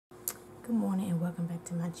Good morning and welcome back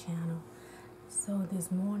to my channel. So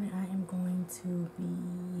this morning I am going to be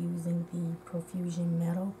using the Profusion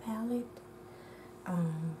Meadow palette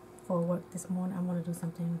for work this morning. I'm going to do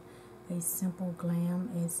something a simple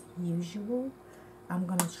glam as usual. I'm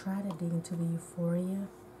going to try to dig into the Euphoria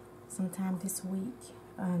sometime this week,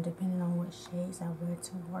 depending on what shades I wear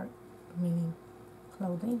to work, meaning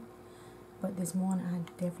clothing. But this morning I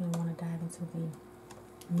definitely want to dive into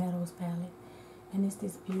the Meadows palette. And it's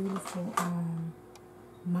this beautiful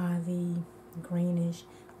mauve, greenish,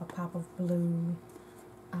 a pop of blue,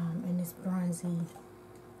 and this bronzy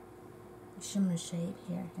shimmer shade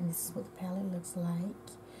here. And this is what the palette looks like.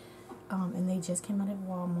 And they just came out at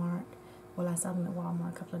Walmart. Well, I saw them at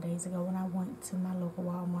Walmart a couple of days ago when I went to my local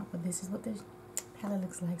Walmart. But this is what the palette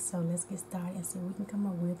looks like. So let's get started and see what we can come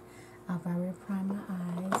up with. I've already primed my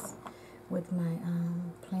eyes with my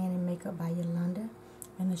Plan and Makeup by Yolanda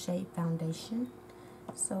and the shade Foundation.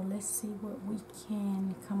 So let's see what we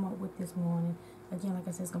can come up with this morning. Again, like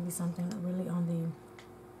I said, it's going to be something really on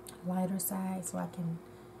the lighter side so I can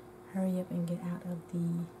hurry up and get out of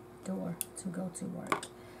the door to go to work.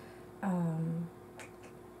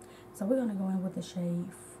 So we're going to go in with the shade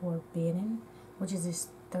Forbidden, which is this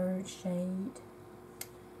third shade.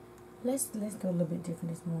 Let's go a little bit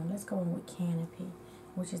different this morning. Let's go in with Canopy,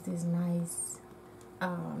 which is this nice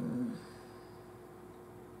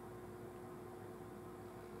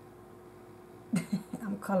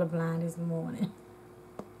I'm colorblind this morning.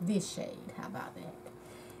 This shade, how about that?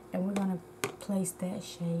 And we're going to place that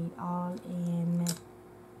shade all in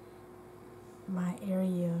my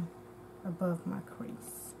area above my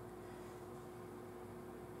crease.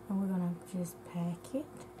 And we're going to just pack it.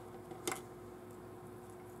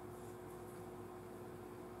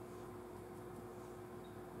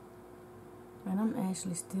 And I'm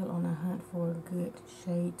actually still on a hunt for a good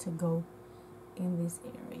shade to go in this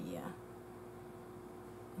area.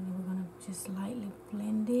 And then we're going to just lightly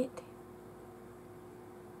blend it.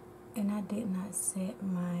 And I did not set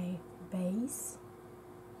my base.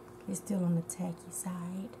 It's still on the tacky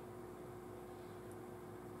side.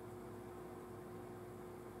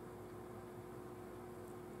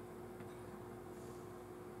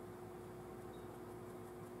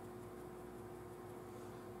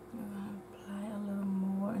 I'm going to apply a little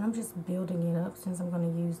more. And I'm just building it up since I'm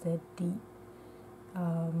going to use that deep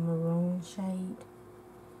maroon shade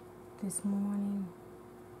this morning.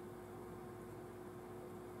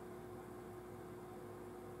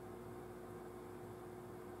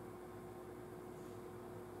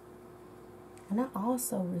 And I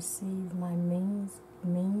also received my Means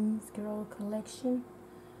Girl collection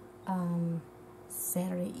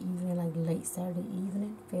Saturday evening, like late Saturday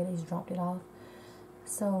evening. FedEx dropped it off.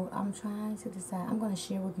 So I'm trying to decide. I'm going to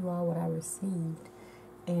share with you all what I received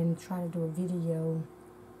and try to do a video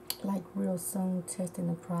like real soon testing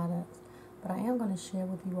the products. But I am going to share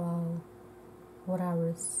with you all what I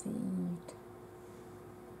received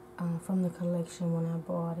from the collection when I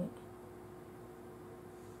bought it.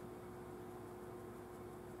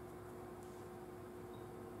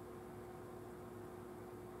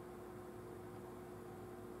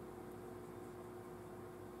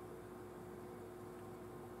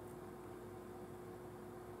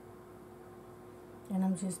 And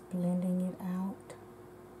I'm just blending it out.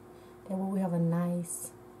 That way we have a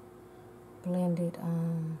nice blended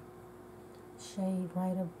shade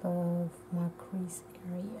right above my crease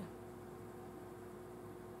area.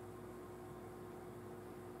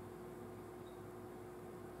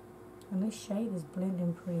 And this shade is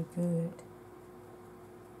blending pretty good.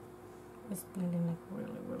 It's blending like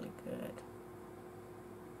really, really good.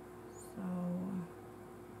 So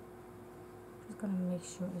just gonna make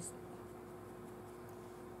sure it's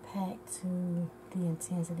packed to the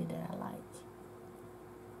intensity that I like.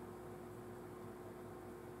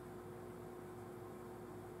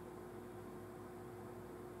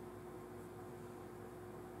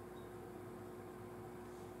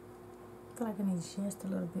 I feel like I need just a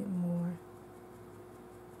little bit more.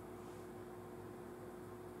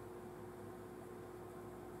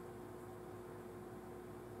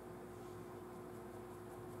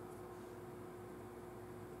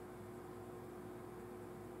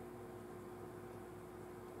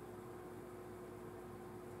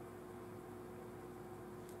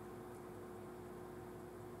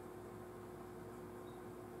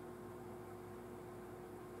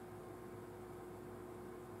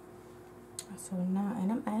 So now,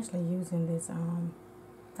 and I'm actually using this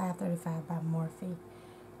 535 by Morphe.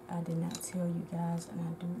 I did not tell you guys, and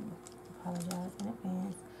I do apologize in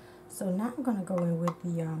advance. So now I'm going to go in with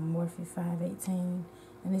the Morphe 518,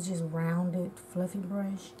 and it's just rounded, fluffy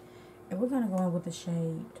brush. And we're going to go in with the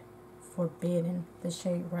shade Forbidden. The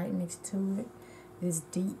shade right next to it is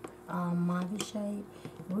deep mauve shade.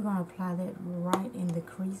 We're going to apply that right in the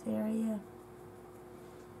crease area.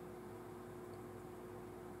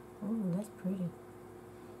 Ooh, that's pretty.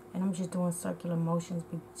 And I'm just doing circular motions,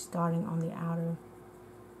 starting on the outer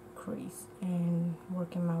crease and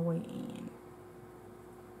working my way in.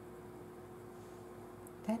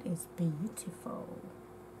 That is beautiful.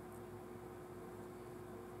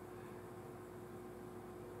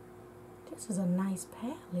 This is a nice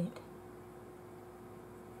palette.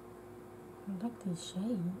 I like these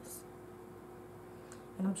shades.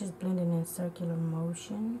 And I'm just blending in circular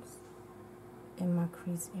motions in my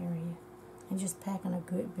crease area. And just packing a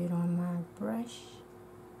good bit on my brush.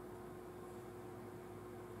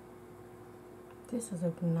 This is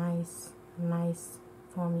a nice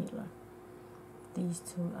formula. These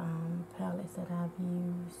two palettes that I've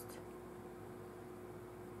used.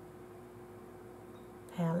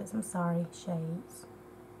 Shades.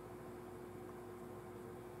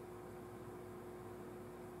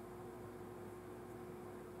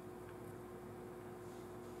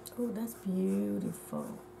 Oh, that's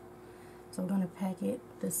beautiful. So we're going to pack it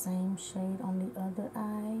the same shade on the other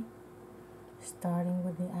eye, starting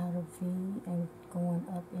with the outer V and going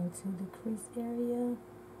up into the crease area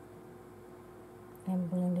and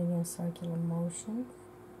blending in circular motions.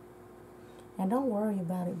 And don't worry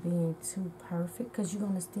about it being too perfect, because you're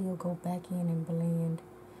going to still go back in and blend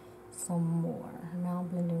some more. Now I'm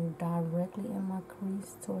blending directly in my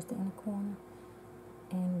crease towards the inner corner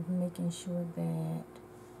and making sure that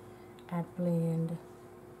I blend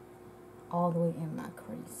all the way in my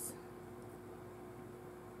crease.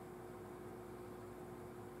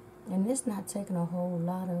 And it's not taking a whole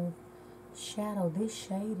lot of shadow. This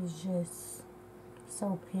shade is just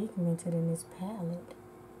so pigmented in this palette.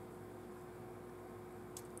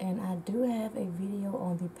 And I do have a video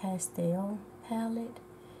on the pastel palette.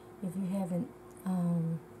 If you haven't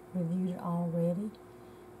reviewed it already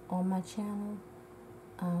on my channel,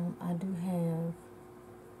 I do have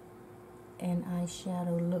an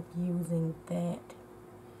eyeshadow look using that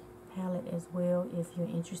palette as well, if you're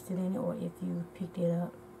interested in it or if you picked it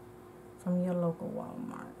up from your local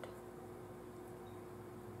Walmart.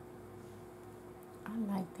 I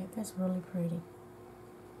like that. That's really pretty.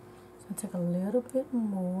 So I took a little bit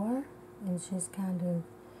more and just kind of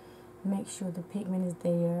make sure the pigment is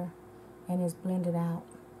there and it's blended out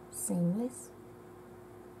seamless.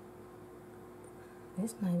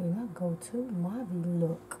 This might be my go-to mauve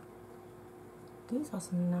look. These are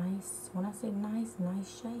some nice, when I say nice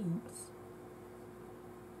shades.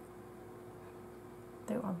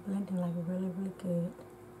 They are blending like really good.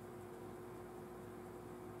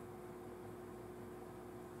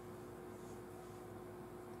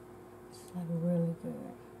 It's like really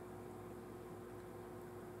good.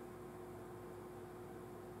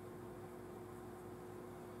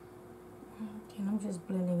 Okay, and I'm just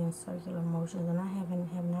blending in circular motions, and I have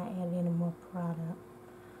not added any more product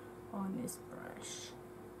on this brush.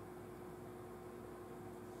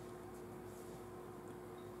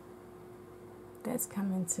 That's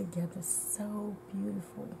coming together so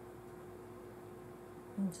beautiful.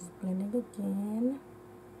 I'm just blending again.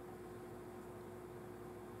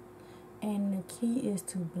 And the key is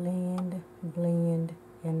to blend, blend,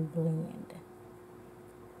 and blend.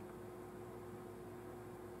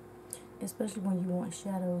 Especially when you want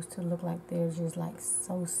shadows to look like they're just like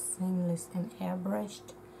so seamless and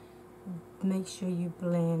airbrushed. Make sure you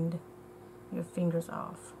blend your fingers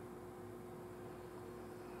off.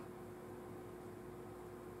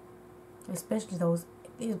 Especially those,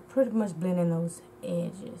 it's pretty much blending those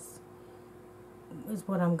edges is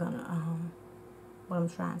what I'm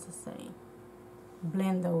trying to say.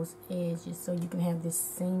 Blend those edges so you can have this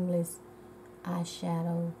seamless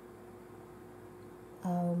eyeshadow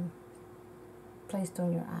placed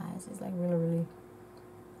on your eyes. It's like really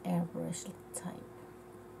airbrush type.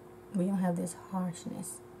 We don't have this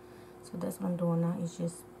harshness. So that's what I'm doing now, is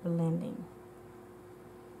just blending.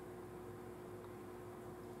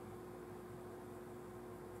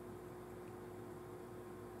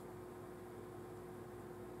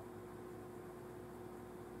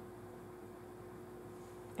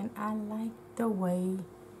 And I like the way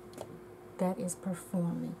that is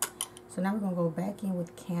performing. So now we're going to go back in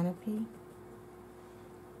with Canopy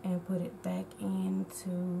and put it back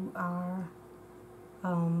into our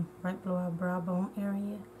right below our brow bone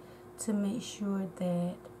area to make sure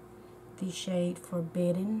that the shade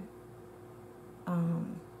Forbidden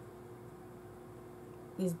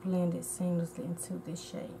is blended seamlessly into this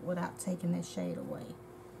shade without taking that shade away,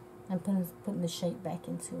 and putting the shade back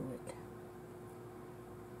into it.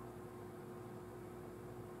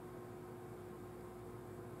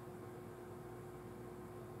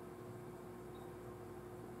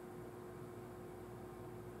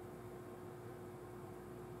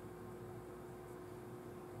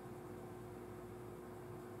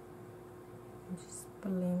 I'm just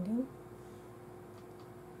blending.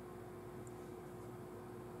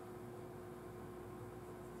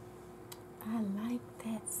 I like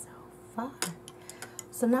that so far.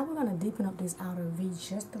 So now we're going to deepen up this outer V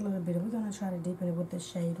just a little bit. We're going to try to deepen it with the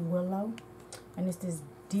shade Willow. And it's this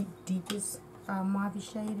deepest mauve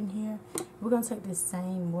shade in here. We're going to take this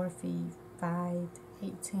same Morphe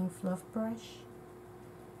 518 fluff brush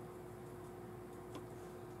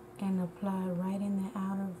and apply right in the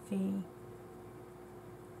outer V.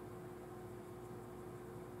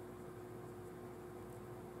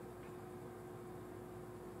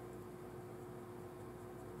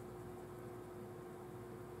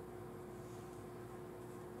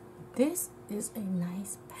 This is a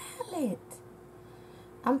nice palette.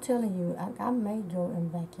 I'm telling you, I may go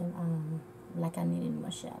and back in, like I need any more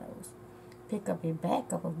shadows. Pick up a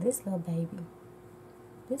backup of this little baby.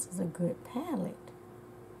 This is a good palette.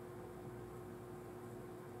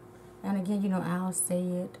 And again, you know, I'll say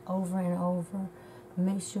it over and over.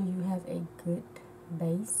 Make sure you have a good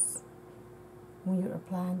base when you're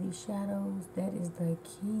applying these shadows. That is the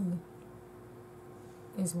key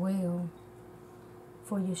as well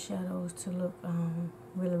for your shadows to look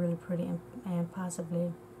really, really pretty and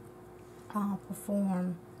possibly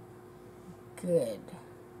perform good.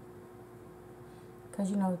 Because,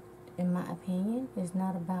 you know, in my opinion, it's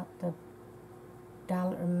not about the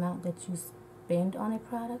dollar amount that you spend on a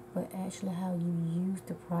product, but actually how you use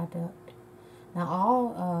the product. Now,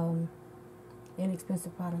 all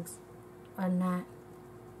inexpensive products are not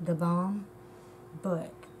the bomb,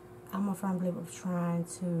 but I'm a firm believer of trying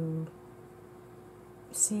to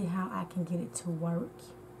see how I can get it to work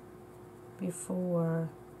before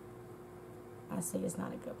I say it's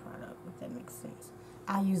not a good product, if that makes sense.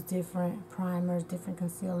 I use different primers, different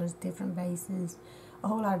concealers, different bases, a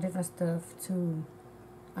whole lot of different stuff to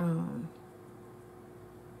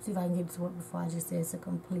see if I can get it to work before I just say it's a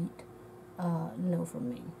complete no for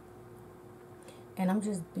me. And I'm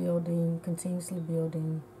just building, continuously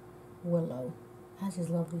building Willow. I just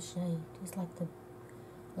love this shade. It's like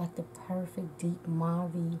the perfect deep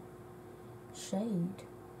mauve shade,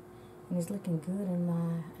 and it's looking good in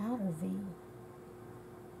my outer V.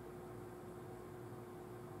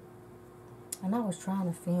 And I was trying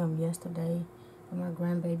to film yesterday, and my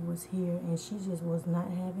grandbaby was here, and she just was not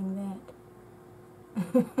having that.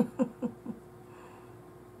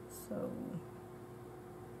 So,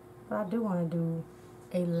 but I do want to do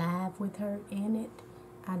a live with her in it.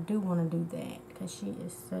 I do want to do that because she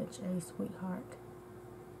is such a sweetheart.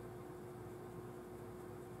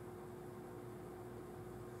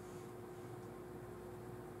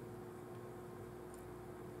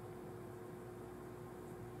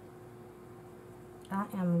 I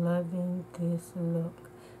am loving this look,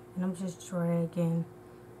 and I'm just dragging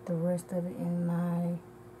the rest of it in my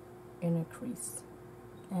inner crease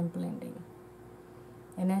and blending.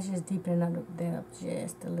 And that's just deepening that up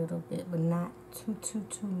just a little bit, but not too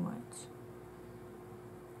much.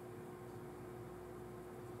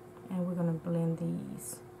 And we're gonna blend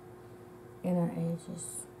these inner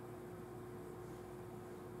edges.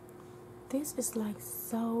 This is like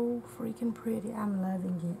so freaking pretty. I'm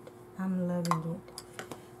loving it. I'm loving it.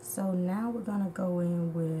 So now we're gonna go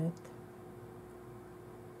in with,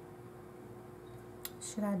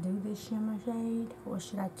 should I do this shimmer shade or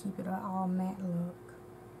should I keep it an all matte look?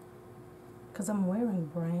 Because I'm wearing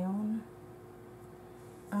brown.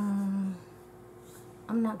 I'm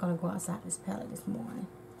not gonna go outside this palette this morning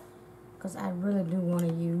because I really do want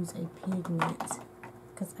to use a pigment,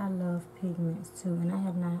 because I love pigments too, and I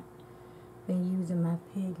have not been using my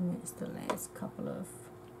pigments the last couple of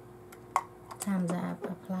times I've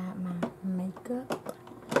applied my makeup,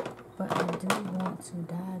 but I do want to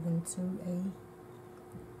dive into a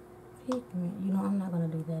pigment. You know, I'm not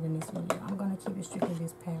going to do that in this video. I'm going to keep it strictly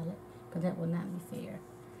this palette because that would not be fair.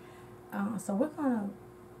 So we're going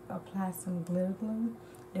to apply some glitter glue.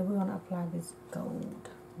 Then we're going to apply this gold,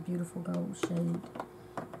 beautiful gold shade,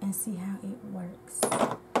 and see how it works.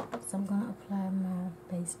 So I'm going to apply my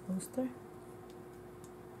base booster.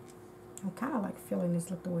 I'm kind of like feeling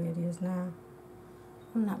this look the way it is now.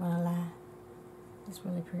 I'm not going to lie. It's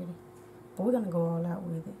really pretty. But we're going to go all out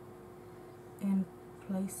with it. And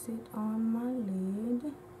place it on my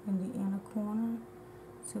lid in the inner corner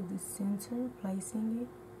to the center, placing it.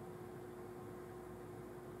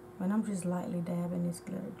 And I'm just lightly dabbing this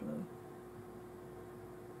glitter glue.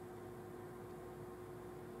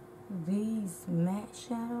 These matte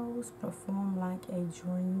shadows perform like a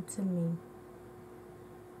dream to me.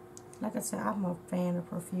 Like I said, I'm a fan of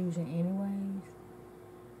Profusion anyways.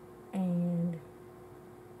 And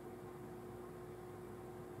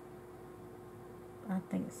I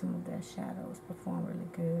think some of their shadows perform really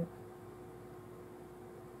good.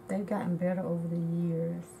 They've gotten better over the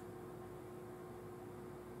years.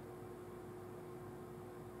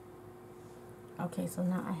 Okay, so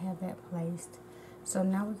now I have that placed. So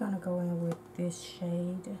now we're going to go in with this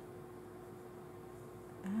shade.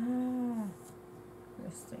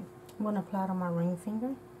 Let's see. I'm going to apply it on my ring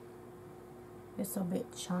finger. It's a bit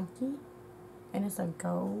chunky. And it's a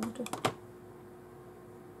gold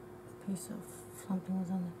piece of something was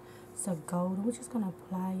on there. It's a gold. We're just going to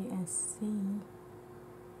apply it and see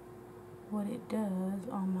what it does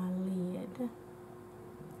on my lid.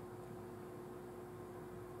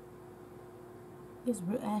 It's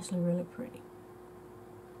actually really pretty.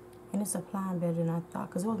 And it's applying better than I thought,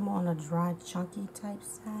 because it was more on the dry, chunky type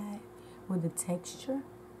side with the texture.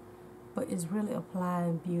 But it's really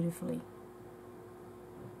applying beautifully.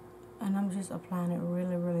 And I'm just applying it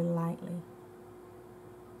really, really lightly.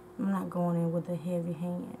 I'm not going in with a heavy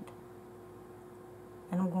hand.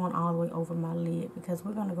 And I'm going all the way over my lid, because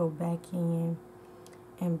we're going to go back in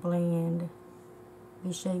and blend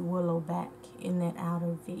the shade Willow back in that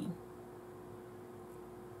outer V.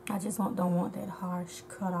 I just don't want that harsh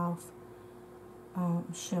cut off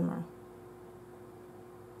shimmer.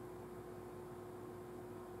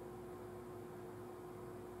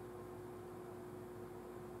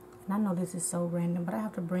 And I know this is so random, but I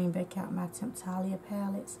have to bring back out my Temptalia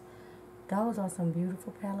palettes. Those are some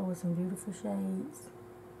beautiful palettes with some beautiful shades.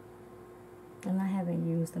 And I haven't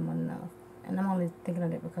used them enough. And I'm only thinking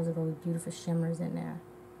of it because of those beautiful shimmers in there.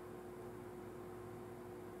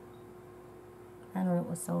 I know it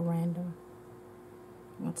was so random.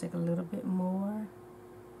 I'm going to take a little bit more.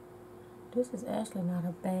 This is actually not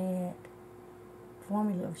a bad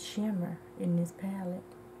formula of shimmer in this palette.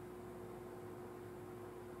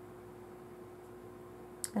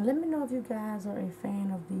 And let me know if you guys are a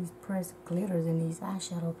fan of these pressed glitters in these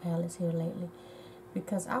eyeshadow palettes here lately.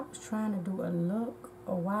 Because I was trying to do a look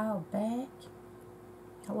a while back.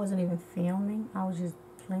 I wasn't even filming. I was just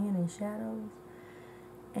playing in shadows.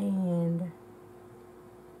 And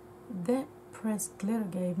that pressed glitter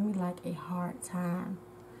gave me like a hard time.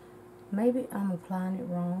 Maybe I'm applying it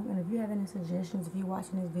wrong. And if you have any suggestions, if you're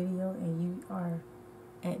watching this video and you are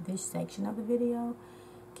at this section of the video,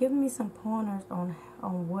 give me some pointers on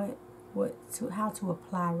how to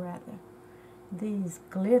apply rather these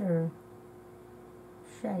glitter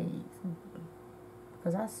shades,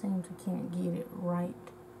 because I seem to can't get it right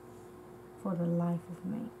for the life of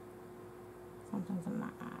me. Sometimes in my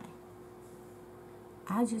eye,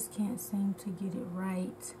 I just can't seem to get it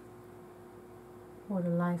right for the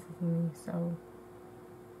life of me. So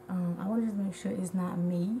I want to just make sure it's not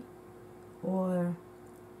me, or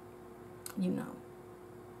you know,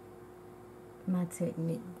 my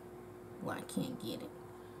technique where I can't get it.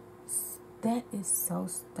 That is so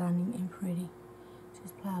stunning and pretty.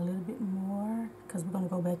 Just apply a little bit more, because we're going to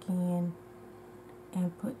go back in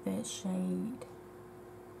and put that shade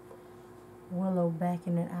Willow back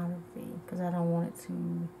in that outer V, because I don't want it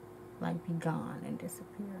to like be gone and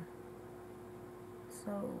disappear.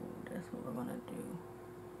 So that's what we're going to do.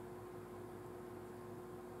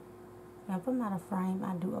 Now, if I'm out of frame,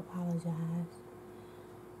 I do apologize.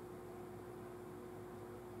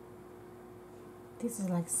 This is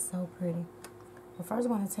like so pretty. But first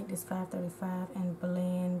I'm going to take this 535 and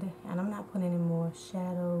blend. And I'm not putting any more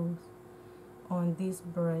shadows on this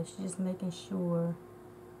brush. Just making sure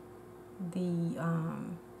the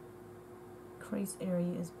crease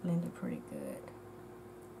area is blended pretty good.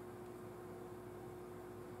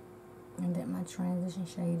 And that my transition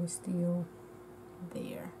shade is still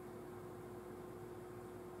there.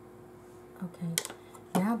 Okay.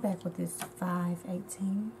 Now back with this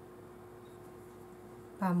 518.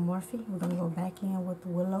 By Morphe. We're going to go back in with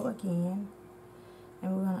Willow again,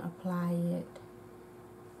 and we're going to apply it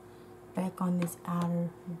back on this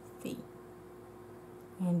outer V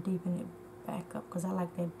and deepen it back up, because I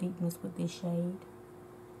like that deepness with this shade.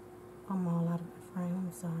 I'm all out of the frame,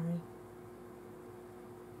 I'm sorry.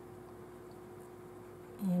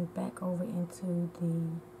 And back over into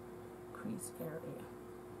the crease area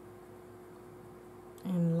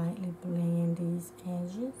and lightly blend these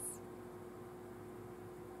edges.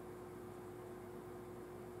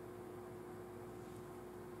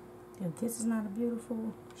 If this is not a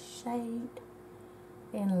beautiful shade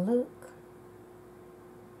and look,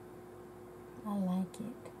 I like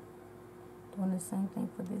it. Doing the same thing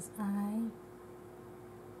for this eye.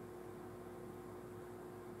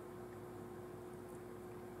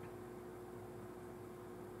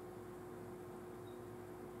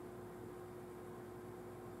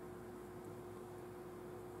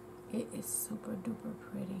 It is super duper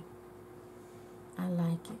pretty. I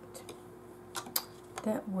like it.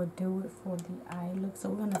 That will do it for the eye look. So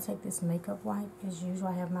we're going to take this makeup wipe. As usual,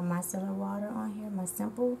 I have my micellar water on here, my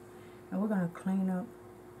Simple. And we're going to clean up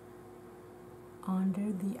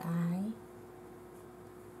under the eye.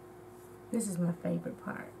 This is my favorite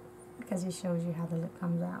part because it shows you how the look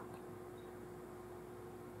comes out.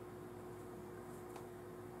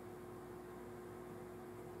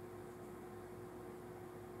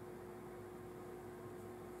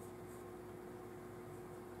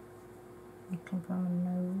 You come from the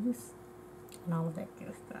nose and all of that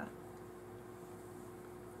good stuff.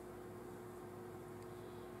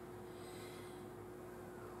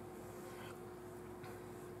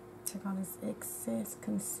 Take all this excess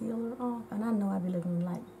concealer off. And I know I be looking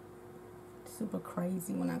like super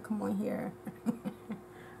crazy when I come on here.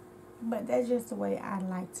 But that's just the way I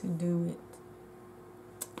like to do it.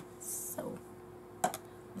 So, I'll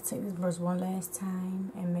take this brush one last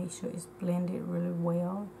time and make sure it's blended really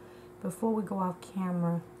well before we go off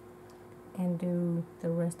camera and do the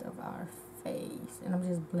rest of our face. And I'm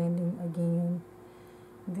just blending again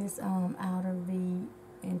this outer V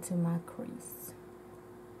into my crease.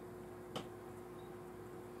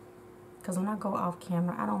 Because when I go off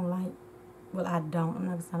camera, I don't like, well, I don't, I'm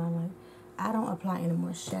not going to sound like, I don't apply any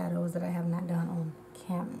more shadows that I have not done on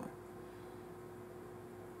camera.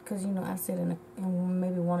 Because, you know, I said in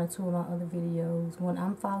maybe one or two of my other videos, when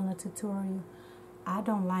I'm following a tutorial, I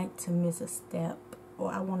don't like to miss a step,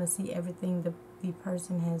 or I want to see everything the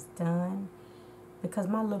person has done, because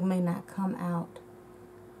my look may not come out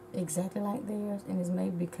exactly like theirs, and it's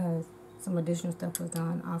maybe because some additional stuff was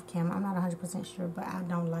done off camera. I'm not 100% sure, but I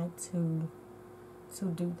don't like to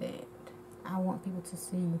do that. I want people to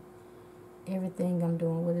see everything I'm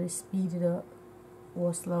doing, whether it's speeded up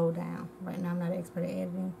or slow down. Right now I'm not an expert at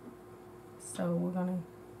editing, so we're gonna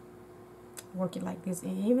work it like this.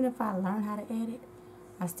 And even if I learn how to edit,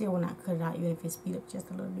 I still will not cut it out, even if it's speed up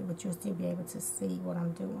just a little bit, but you'll still be able to see what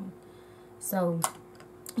I'm doing. So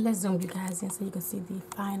let's zoom you guys in so you can see the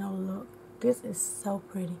final look. This is so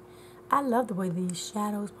pretty. I love the way these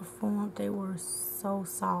shadows performed. They were so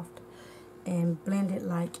soft and blended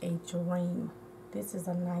like a dream. This is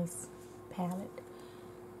a nice palette.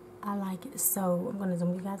 I like it. So I'm going to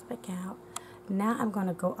zoom you guys back out. Now I'm going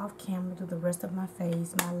to go off camera, do the rest of my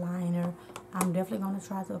face, my liner. I'm definitely going to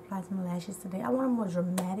try to apply some lashes today. I want a more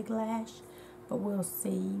dramatic lash, but we'll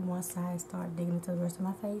see once I start digging into the rest of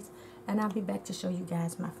my face. And I'll be back to show you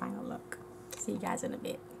guys my final look. See you guys in a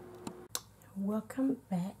bit. Welcome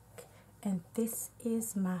back. And this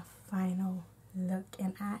is my final look,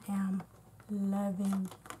 and I am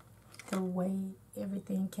loving the way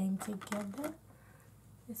everything came together.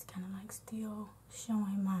 It's kind of like still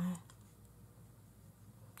showing my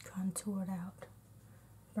contoured out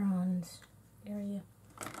bronze area.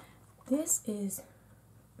 This is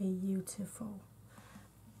beautiful.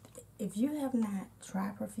 If you have not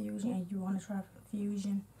tried Profusion and you want to try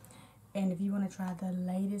Profusion, and if you want to try the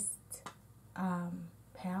latest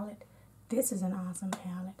palette, this is an awesome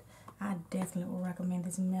palette. I definitely will recommend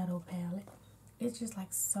this MEADOW palette. It's just like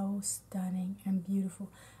so stunning and beautiful.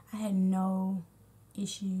 I had no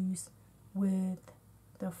issues with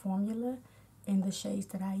the formula and the shades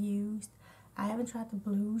that I used. I haven't tried the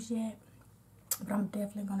blues yet, but I'm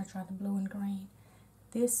definitely going to try the blue and green.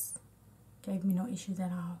 This gave me no issues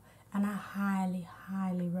at all. And I highly,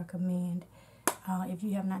 highly recommend, if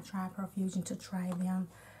you have not tried Profusion, to try them.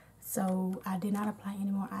 So I did not apply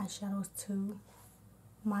any more eyeshadows to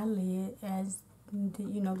my lid as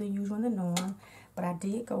you know, the usual and the norm, but I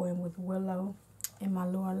did go in with Willow in my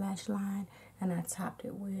lower lash line, and I topped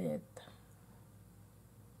it with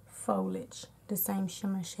Foliage, the same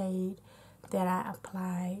shimmer shade that I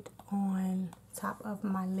applied on top of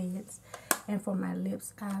my lids. And for my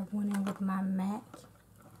lips, I went in with my MAC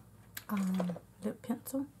lip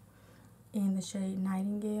pencil in the shade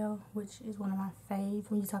Nightingale, which is one of my faves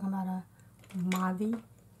when you're talking about a mauve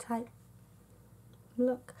type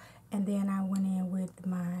look. And then I went in with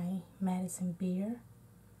my Madison Beer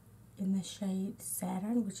in the shade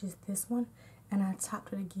Saturn, which is this one, and I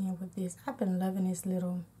topped it again with this. I've been loving this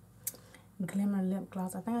little glimmer lip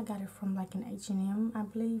gloss. I think I got it from like an H&M, I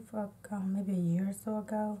believe, maybe a year or so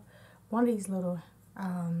ago. One of these little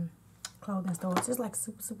clothing stores. It's like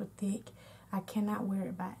super, super thick. I cannot wear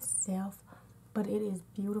it by itself, but it is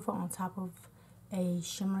beautiful on top of a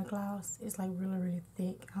shimmer gloss. It's like really, really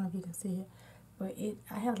thick. I don't know if you can see it, but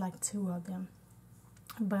I have like 2 of them,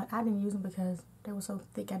 but I didn't use them because they were so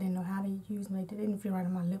thick. I didn't know how to use them. They didn't feel right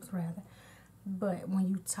on my lips, rather. But when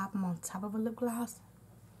you top them on top of a lip gloss,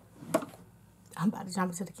 I'm about to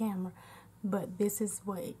jump into the camera, but this is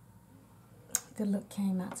what the look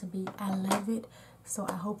came out to be. I love it. So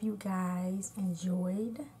I hope you guys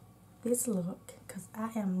enjoyed this look, because I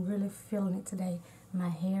am really feeling it today. My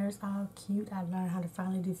hair's all cute. I learned how to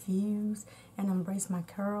finally diffuse and embrace my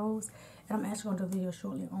curls. And I'm actually going to do a video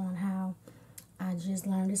shortly on how I just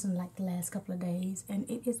learned this in like the last couple of days. And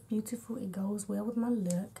it is beautiful. It goes well with my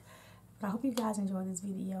look. But I hope you guys enjoyed this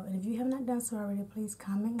video. And if you have not done so already, please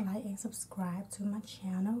comment, like, and subscribe to my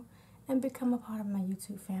channel. And become a part of my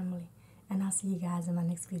YouTube family. And I'll see you guys in my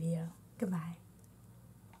next video. Goodbye.